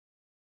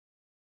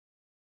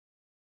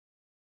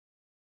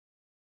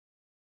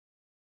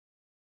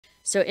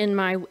So in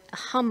my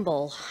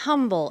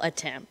humble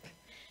attempt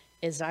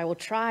is I will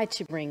try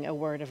to bring a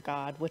word of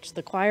God, which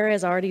the choir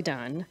has already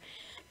done,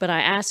 but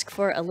I ask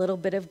for a little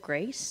bit of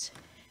grace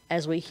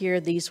as we hear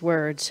these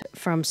words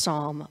from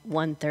Psalm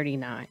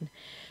 139,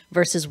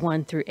 verses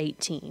 1 through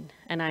 18.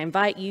 And I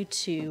invite you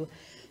to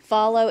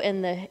follow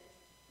in the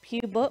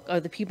Pew Book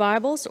or the Pew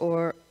Bibles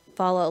or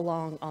follow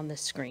along on the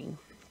screen.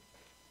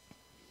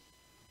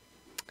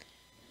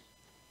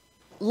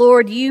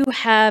 Lord, you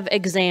have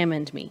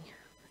examined me.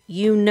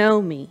 You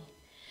know me.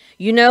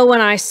 You know when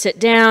I sit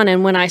down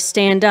and when I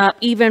stand up,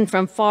 even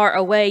from far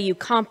away, you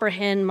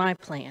comprehend my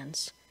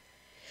plans.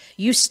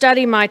 You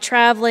study my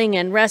traveling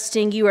and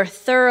resting. You are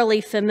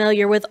thoroughly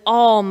familiar with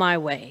all my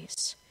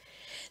ways.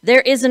 There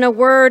isn't a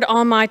word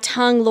on my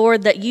tongue,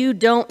 Lord, that you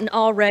don't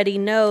already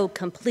know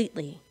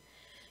completely.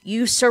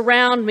 You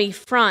surround me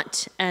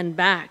front and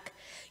back.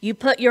 You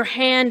put your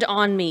hand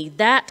on me.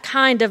 That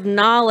kind of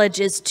knowledge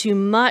is too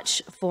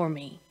much for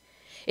me.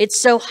 It's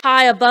so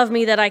high above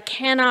me that I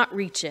cannot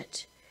reach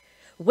it.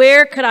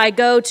 Where could I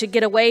go to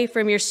get away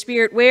from your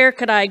spirit? Where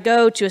could I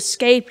go to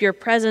escape your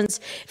presence?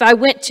 If I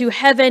went to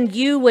heaven,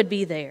 you would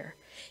be there.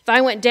 If I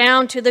went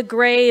down to the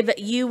grave,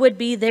 you would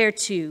be there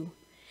too.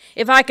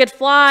 If I could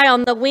fly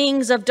on the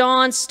wings of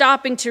dawn,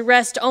 stopping to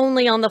rest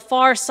only on the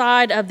far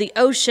side of the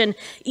ocean,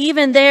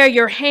 even there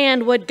your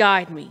hand would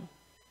guide me.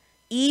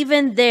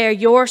 Even there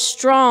your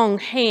strong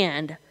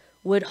hand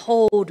would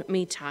hold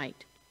me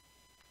tight.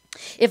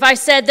 If I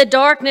said the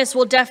darkness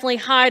will definitely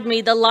hide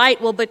me, the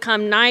light will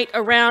become night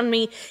around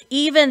me,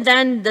 even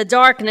then the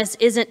darkness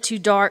isn't too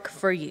dark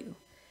for you.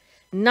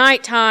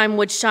 Nighttime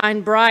would shine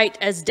bright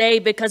as day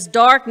because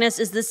darkness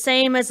is the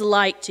same as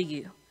light to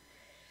you.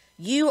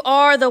 You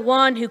are the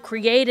one who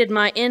created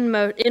my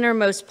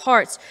innermost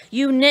parts.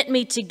 You knit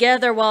me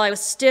together while I was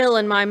still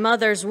in my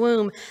mother's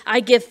womb. I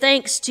give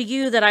thanks to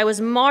you that I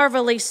was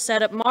marvelously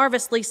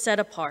set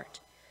apart.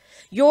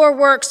 Your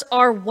works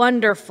are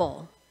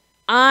wonderful.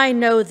 I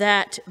know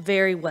that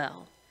very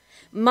well.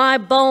 My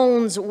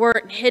bones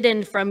weren't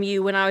hidden from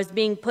you when I was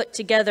being put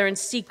together in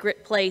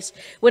secret place,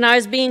 when I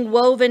was being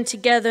woven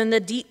together in the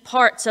deep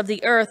parts of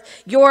the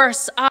earth. Your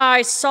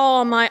eyes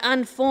saw my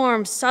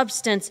unformed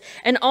substance,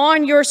 and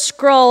on your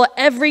scroll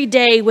every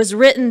day was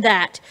written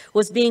that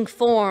was being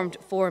formed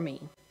for me,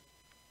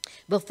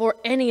 before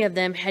any of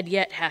them had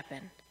yet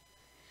happened.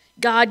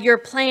 God, your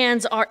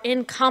plans are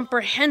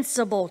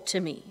incomprehensible to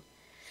me.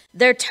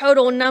 Their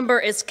total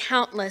number is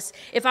countless.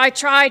 If I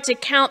try to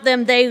count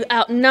them, they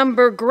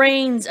outnumber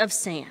grains of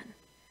sand.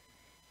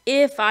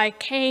 If I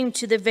came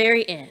to the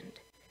very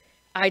end,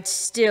 I'd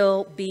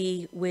still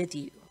be with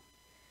you.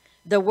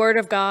 The word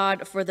of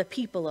God for the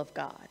people of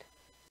God.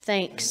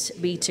 Thanks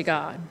be to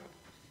God.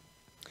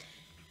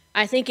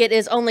 I think it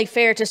is only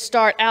fair to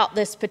start out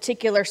this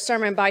particular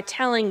sermon by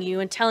telling you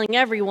and telling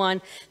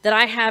everyone that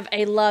I have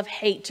a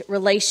love-hate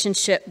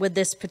relationship with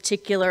this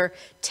particular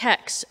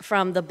text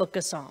from the book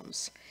of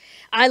Psalms.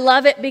 I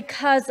love it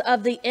because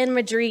of the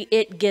imagery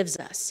it gives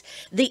us.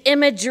 The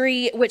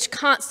imagery which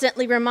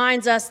constantly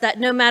reminds us that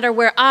no matter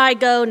where I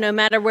go, no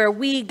matter where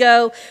we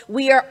go,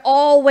 we are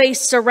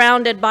always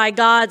surrounded by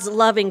God's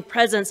loving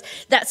presence.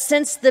 That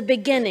since the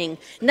beginning,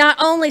 not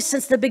only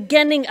since the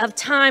beginning of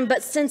time,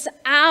 but since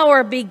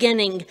our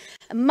beginning,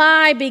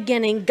 my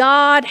beginning,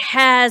 God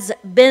has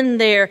been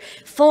there,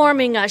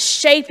 forming us,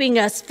 shaping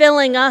us,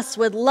 filling us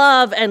with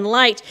love and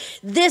light.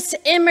 This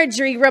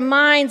imagery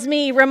reminds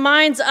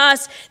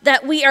us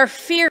that we are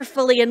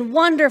fearfully and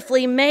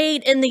wonderfully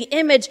made in the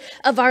image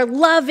of our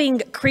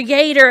loving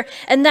Creator,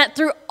 and that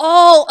through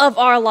all of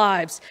our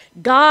lives,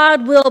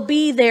 God will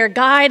be there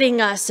guiding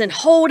us and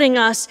holding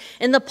us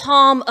in the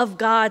palm of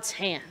God's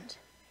hand.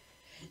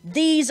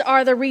 These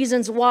are the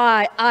reasons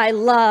why I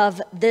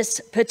love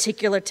this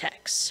particular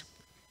text.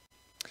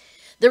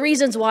 The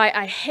reasons why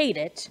I hate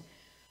it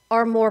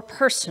are more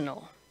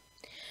personal.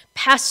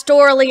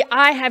 Pastorally,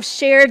 I have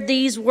shared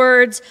these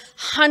words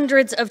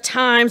hundreds of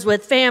times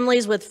with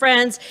families, with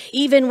friends,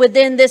 even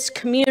within this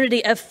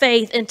community of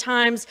faith in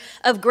times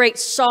of great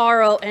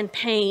sorrow and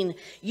pain,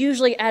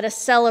 usually at a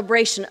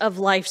celebration of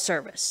life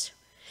service.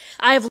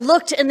 I have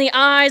looked in the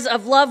eyes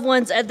of loved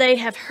ones as they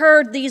have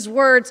heard these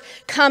words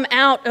come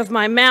out of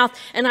my mouth,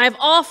 and I've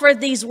offered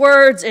these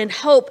words in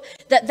hope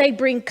that they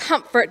bring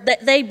comfort,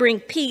 that they bring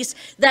peace,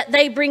 that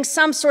they bring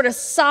some sort of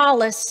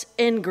solace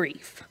in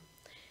grief.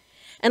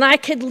 And I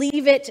could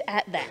leave it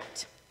at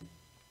that.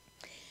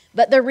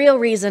 But the real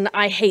reason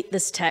I hate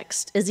this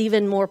text is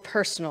even more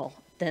personal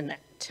than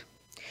that.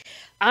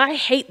 I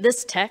hate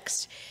this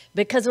text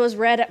because it was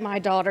read at my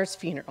daughter's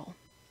funeral.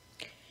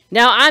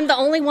 Now, I'm the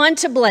only one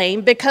to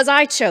blame because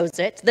I chose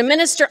it. The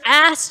minister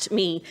asked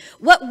me,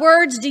 what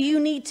words do you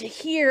need to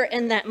hear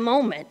in that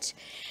moment?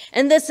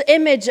 And this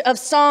image of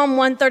Psalm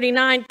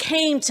 139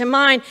 came to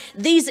mind.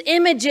 These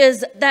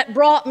images that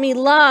brought me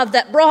love,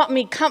 that brought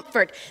me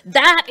comfort,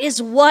 that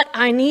is what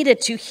I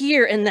needed to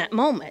hear in that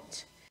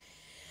moment.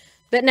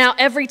 But now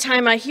every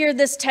time I hear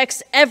this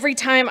text, every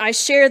time I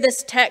share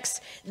this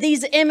text,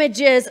 these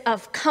images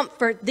of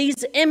comfort,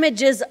 these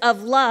images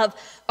of love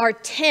are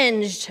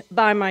tinged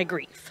by my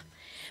grief.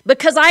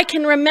 Because I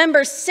can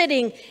remember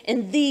sitting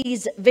in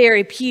these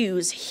very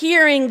pews,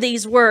 hearing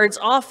these words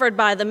offered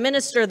by the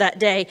minister that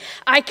day.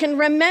 I can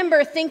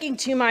remember thinking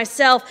to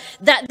myself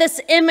that this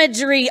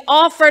imagery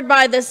offered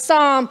by this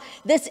psalm,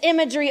 this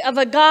imagery of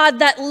a God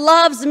that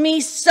loves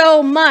me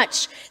so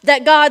much,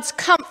 that God's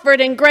comfort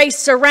and grace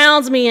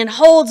surrounds me and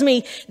holds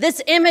me, this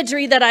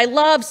imagery that I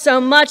love so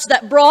much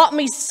that brought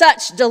me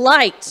such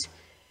delight,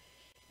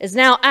 is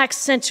now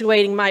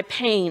accentuating my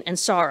pain and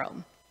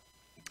sorrow.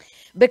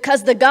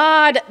 Because the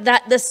God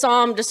that this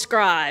psalm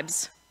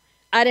describes,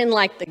 I didn't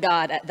like the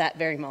God at that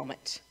very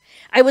moment.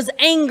 I was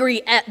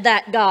angry at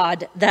that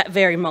God that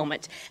very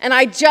moment. And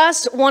I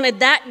just wanted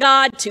that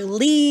God to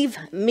leave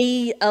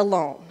me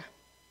alone.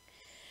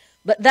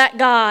 But that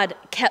God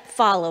kept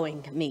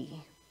following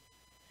me.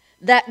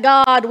 That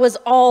God was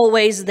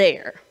always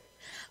there.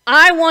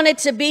 I wanted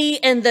to be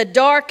in the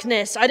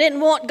darkness. I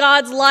didn't want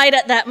God's light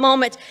at that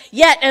moment.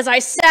 Yet, as I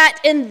sat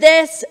in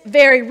this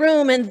very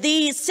room and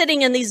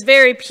sitting in these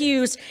very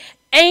pews,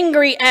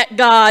 angry at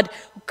God,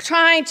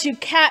 trying to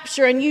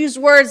capture and use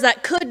words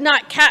that could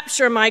not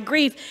capture my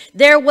grief,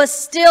 there was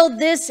still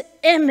this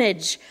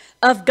image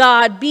of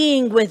God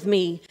being with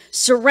me,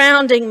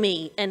 surrounding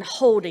me, and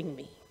holding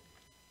me.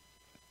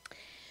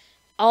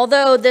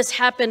 Although this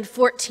happened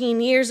 14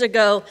 years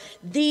ago,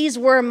 these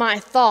were my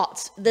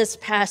thoughts this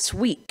past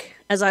week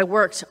as I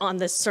worked on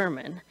this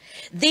sermon.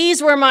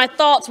 These were my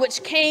thoughts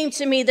which came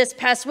to me this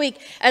past week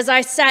as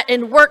I sat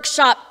in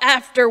workshop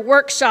after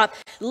workshop,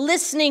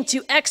 listening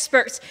to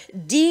experts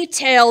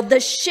detail the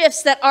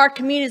shifts that our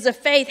communities of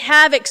faith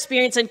have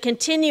experienced and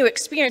continue to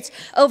experience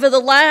over the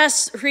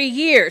last 3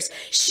 years.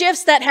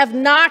 Shifts that have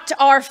knocked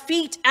our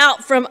feet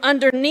out from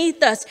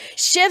underneath us.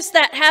 Shifts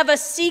that have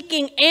us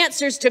seeking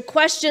answers to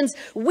questions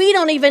we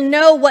don't even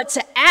know what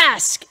to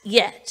ask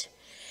yet.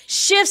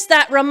 Shifts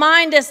that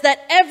remind us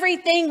that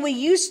everything we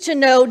used to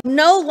know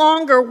no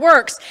longer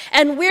works,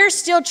 and we're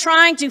still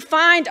trying to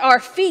find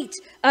our feet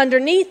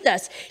underneath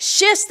us.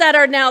 Shifts that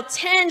are now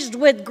tinged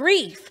with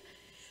grief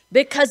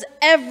because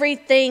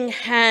everything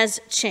has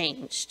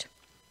changed.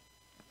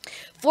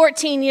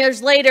 14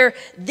 years later,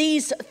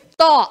 these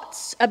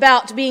thoughts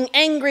about being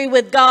angry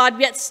with God,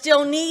 yet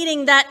still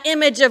needing that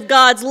image of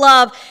God's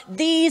love,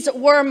 these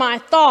were my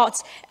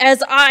thoughts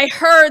as I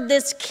heard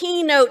this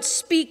keynote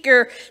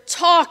speaker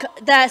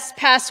talk this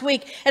past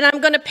week. And I'm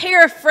going to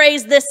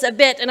paraphrase this a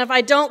bit, and if I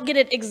don't get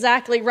it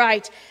exactly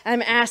right,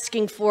 I'm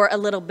asking for a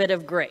little bit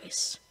of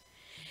grace.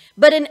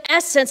 But in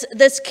essence,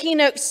 this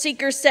keynote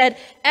speaker said,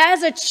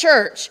 as a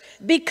church,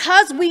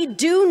 because we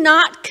do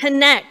not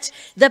connect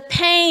the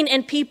pain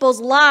in people's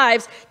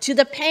lives to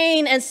the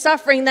pain and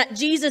suffering that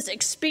Jesus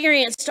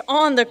experienced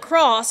on the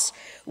cross,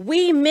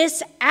 we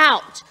miss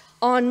out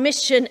on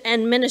mission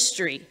and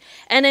ministry.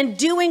 And in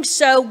doing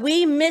so,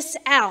 we miss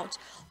out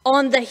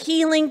on the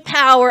healing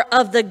power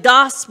of the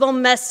gospel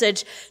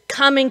message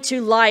coming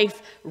to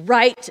life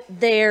right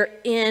there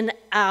in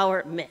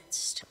our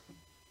midst.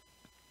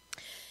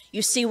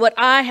 You see, what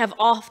I have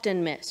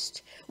often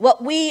missed,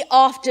 what we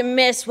often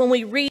miss when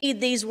we read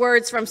these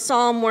words from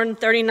Psalm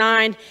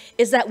 139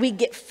 is that we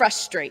get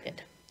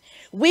frustrated.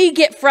 We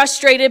get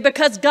frustrated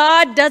because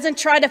God doesn't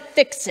try to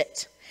fix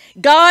it.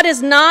 God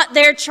is not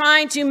there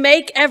trying to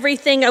make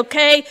everything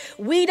okay.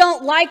 We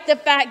don't like the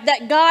fact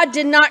that God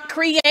did not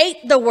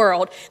create the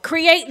world,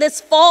 create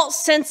this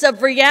false sense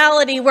of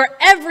reality where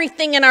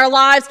everything in our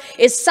lives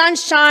is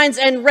sunshines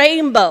and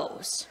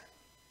rainbows.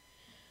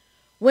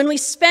 When we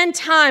spend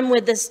time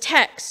with this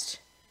text,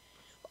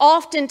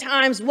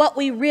 oftentimes what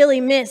we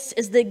really miss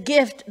is the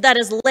gift that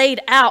is laid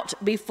out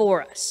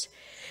before us.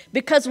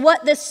 Because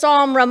what this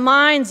psalm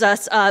reminds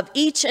us of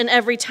each and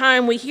every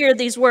time we hear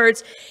these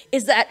words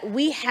is that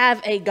we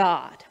have a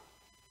God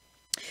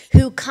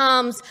who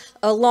comes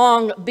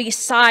along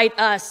beside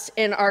us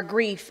in our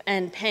grief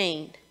and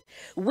pain.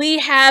 We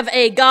have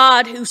a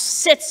God who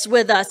sits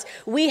with us.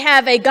 We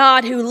have a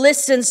God who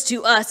listens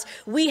to us.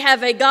 We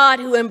have a God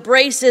who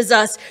embraces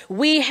us.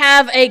 We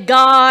have a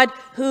God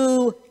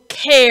who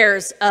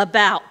cares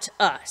about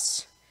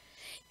us.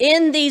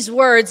 In these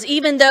words,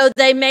 even though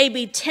they may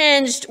be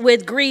tinged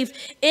with grief,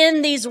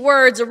 in these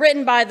words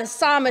written by the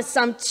psalmist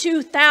some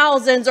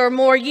 2,000 or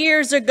more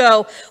years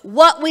ago,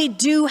 what we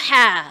do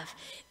have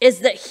is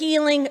the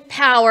healing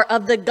power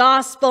of the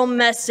gospel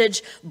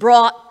message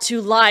brought to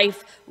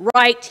life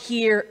right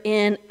here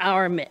in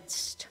our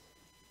midst.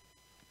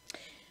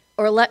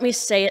 Or let me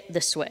say it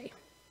this way.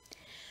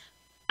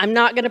 I'm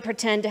not going to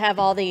pretend to have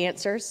all the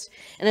answers.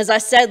 And as I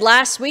said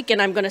last week,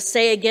 and I'm going to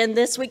say again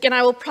this week, and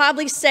I will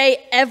probably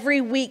say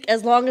every week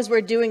as long as we're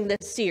doing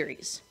this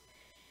series,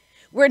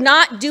 we're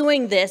not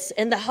doing this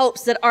in the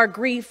hopes that our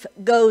grief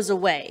goes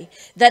away,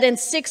 that in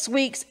 6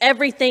 weeks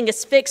everything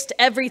is fixed,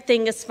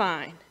 everything is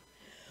fine.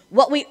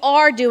 What we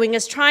are doing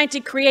is trying to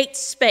create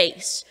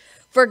space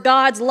for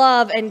God's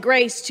love and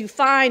grace to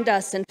find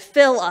us and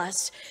fill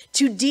us,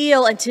 to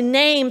deal and to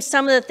name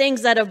some of the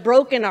things that have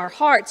broken our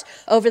hearts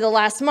over the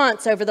last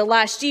months, over the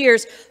last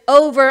years,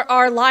 over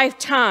our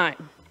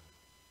lifetime.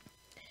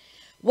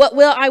 What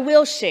I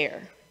will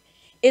share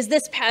is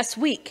this past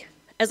week,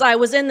 as I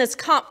was in this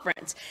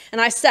conference and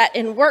I sat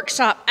in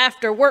workshop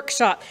after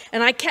workshop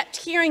and I kept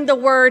hearing the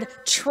word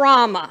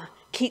trauma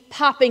keep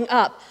popping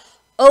up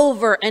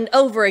over and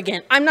over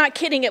again. I'm not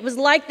kidding. It was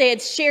like they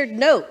had shared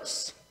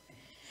notes.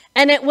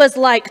 And it was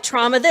like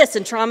trauma this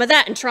and trauma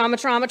that and trauma,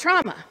 trauma,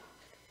 trauma.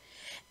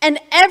 And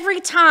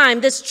every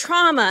time this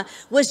trauma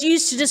was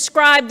used to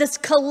describe this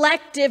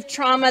collective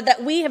trauma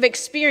that we have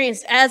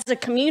experienced as a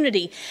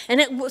community. And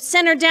it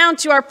centered down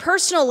to our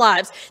personal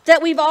lives,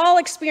 that we've all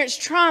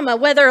experienced trauma,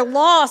 whether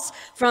loss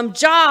from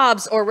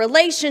jobs or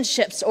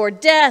relationships or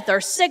death or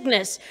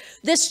sickness.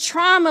 This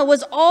trauma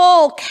was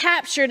all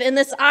captured in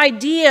this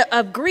idea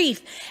of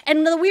grief.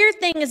 And the weird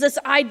thing is this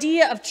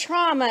idea of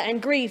trauma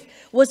and grief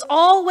was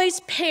always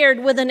paired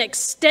with an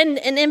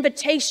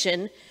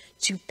invitation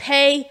to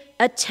pay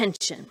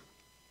attention.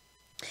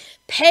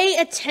 Pay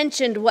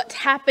attention to what's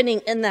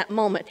happening in that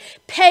moment.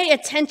 Pay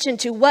attention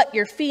to what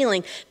you're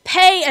feeling.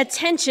 Pay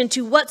attention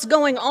to what's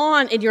going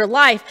on in your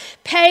life.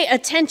 Pay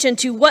attention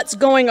to what's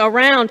going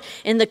around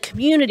in the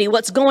community,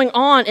 what's going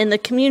on in the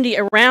community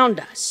around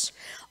us.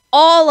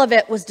 All of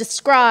it was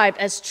described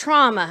as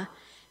trauma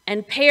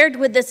and paired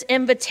with this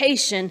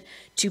invitation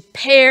to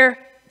pay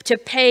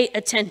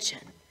attention.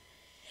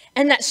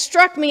 And that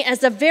struck me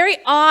as a very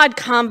odd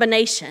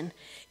combination.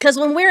 Because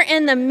when we're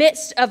in the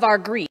midst of our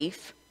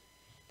grief,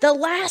 the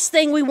last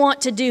thing we want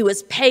to do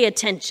is pay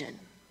attention.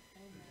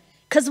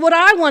 Because what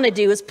I want to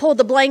do is pull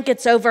the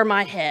blankets over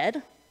my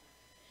head,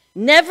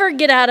 never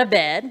get out of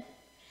bed,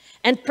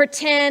 and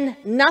pretend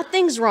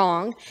nothing's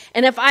wrong.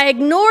 And if I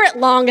ignore it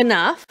long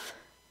enough,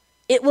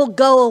 it will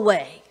go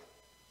away.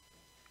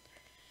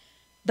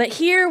 But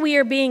here we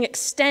are being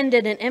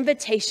extended an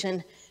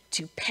invitation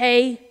to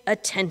pay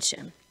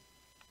attention.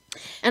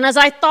 And as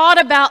I thought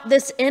about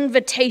this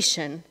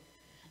invitation,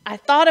 I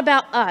thought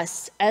about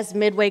us as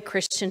Midway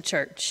Christian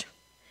Church,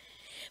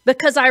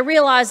 because I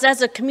realized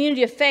as a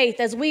community of faith,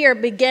 as we are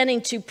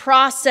beginning to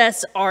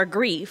process our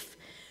grief,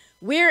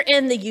 we're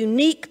in the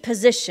unique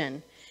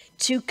position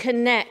to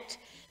connect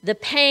the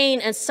pain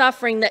and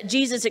suffering that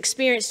Jesus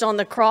experienced on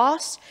the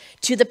cross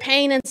to the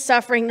pain and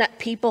suffering that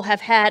people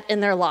have had in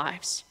their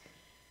lives.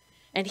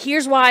 And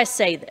here's why I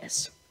say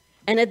this.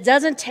 And it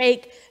doesn't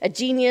take a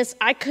genius.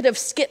 I could have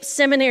skipped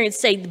seminary and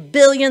saved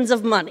billions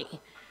of money,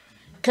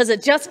 because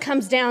it just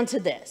comes down to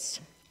this.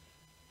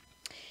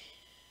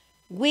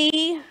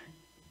 We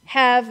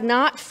have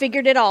not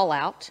figured it all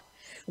out.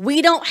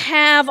 We don't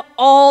have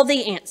all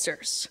the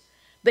answers.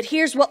 But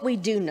here's what we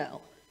do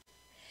know.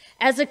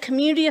 As a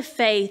community of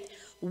faith,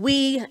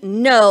 we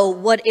know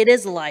what it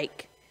is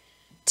like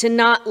to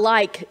not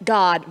like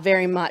God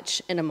very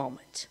much in a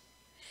moment,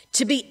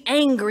 to be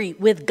angry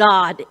with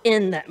God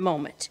in that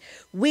moment.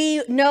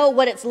 We know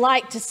what it's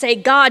like to say,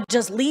 God,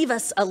 just leave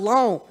us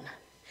alone.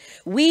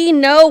 We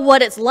know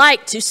what it's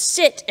like to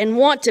sit and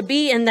want to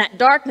be in that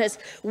darkness.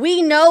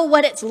 We know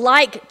what it's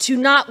like to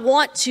not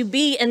want to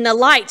be in the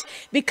light,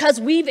 because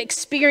we've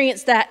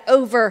experienced that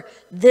over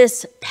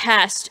this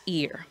past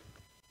year.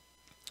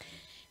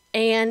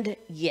 And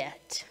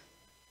yet,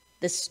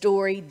 the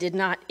story did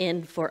not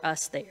end for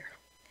us there.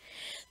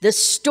 The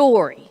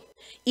story,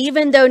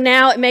 even though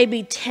now it may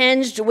be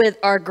tinged with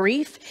our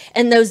grief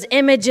and those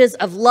images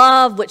of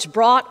love which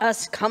brought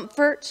us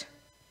comfort,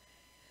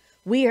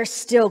 we are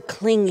still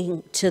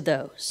clinging to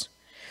those.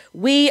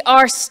 We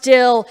are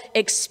still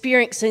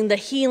experiencing the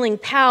healing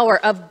power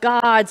of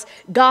God's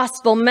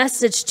gospel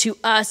message to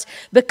us,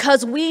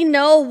 because we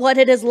know what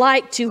it is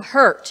like to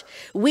hurt.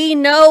 We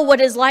know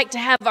what it is like to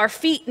have our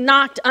feet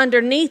knocked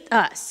underneath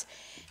us.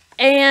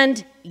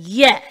 And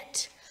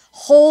yet,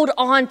 hold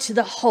on to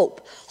the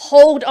hope,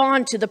 hold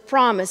on to the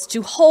promise,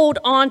 to hold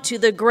on to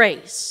the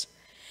grace.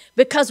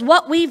 Because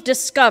what we've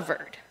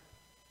discovered,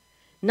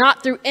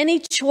 not through any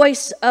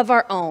choice of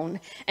our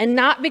own, and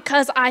not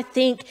because I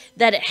think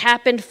that it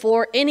happened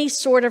for any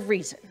sort of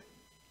reason.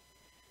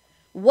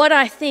 What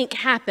I think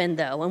happened,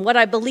 though, and what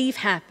I believe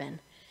happened,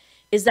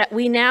 is that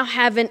we now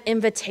have an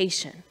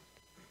invitation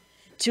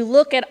to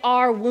look at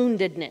our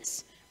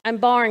woundedness. I'm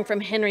borrowing from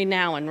Henry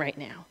Nouwen right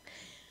now.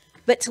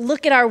 But to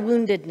look at our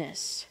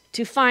woundedness,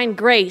 to find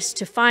grace,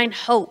 to find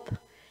hope,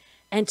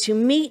 and to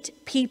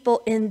meet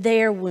people in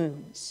their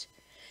wounds.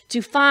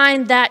 To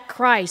find that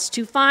Christ,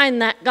 to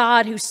find that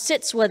God who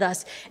sits with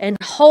us and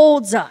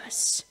holds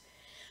us.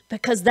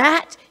 Because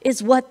that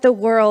is what the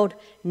world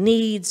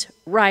needs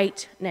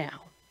right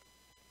now.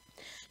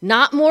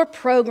 Not more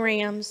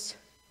programs,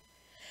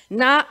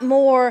 not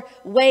more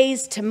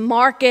ways to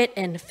market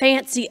and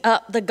fancy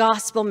up the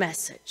gospel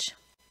message.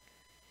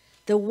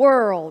 The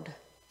world,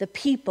 the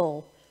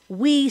people,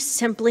 we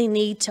simply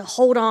need to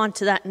hold on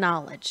to that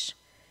knowledge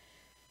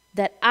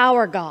that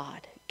our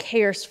God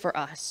cares for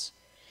us.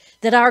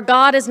 That our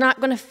God is not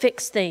going to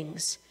fix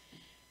things,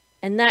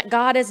 and that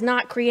God is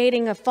not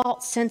creating a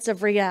false sense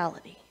of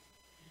reality.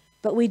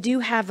 But we do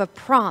have a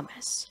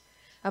promise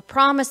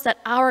that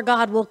our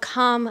God will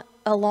come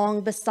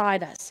along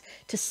beside us,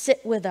 to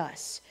sit with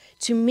us,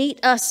 to meet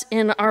us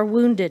in our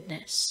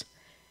woundedness,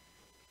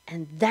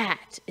 And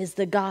that is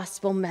the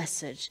gospel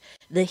message,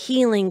 the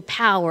healing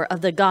power of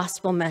the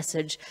gospel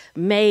message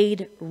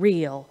made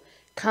real,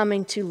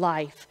 coming to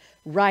life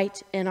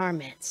right in our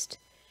midst.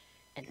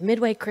 And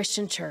Midway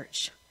Christian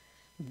Church,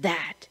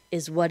 that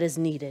is what is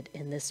needed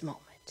in this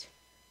moment.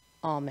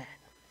 Amen.